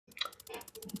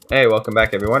Hey, welcome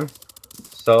back everyone.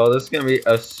 So this is going to be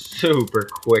a super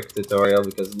quick tutorial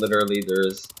because literally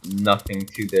there's nothing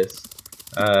to this.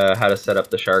 How to set up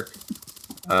the shark.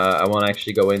 I won't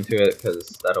actually go into it because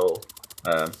that'll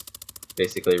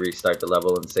basically restart the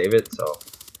level and save it, so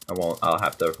I'll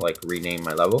have to like rename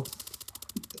my level.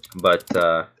 But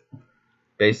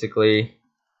basically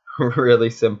really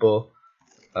simple.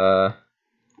 You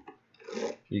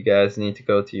guys need to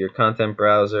go to your content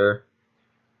browser,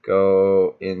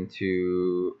 go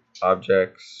into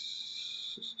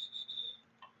objects,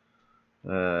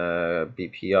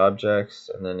 BP objects,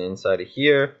 and then inside of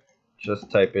here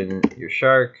just type in your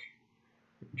shark,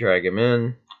 drag him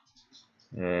in,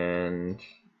 and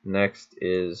next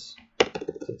is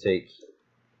to take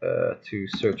to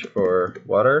search for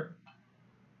water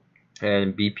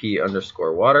and BP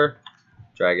underscore water,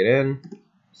 drag it in,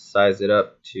 size it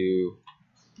up to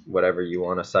whatever you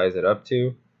want to size it up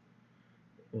to,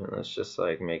 and let's just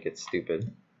like make it stupid.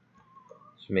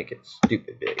 Just make it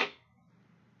stupid big.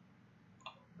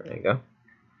 There you go.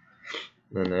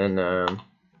 And then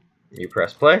you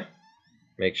press play,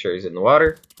 make sure he's in the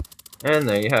water, and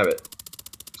there you have it.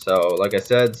 So like I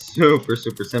said, super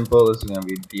simple. This is going to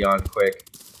be beyond quick,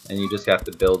 and you just have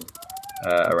to build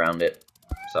around it.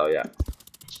 So yeah,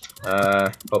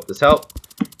 hope this helped,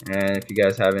 and if you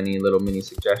guys have any little mini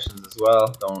suggestions as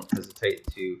well, don't hesitate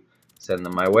to send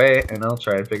them my way, and I'll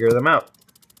try and figure them out.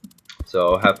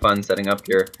 So have fun setting up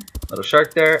your little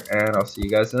shark there, and I'll see you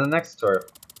guys in the next tutorial.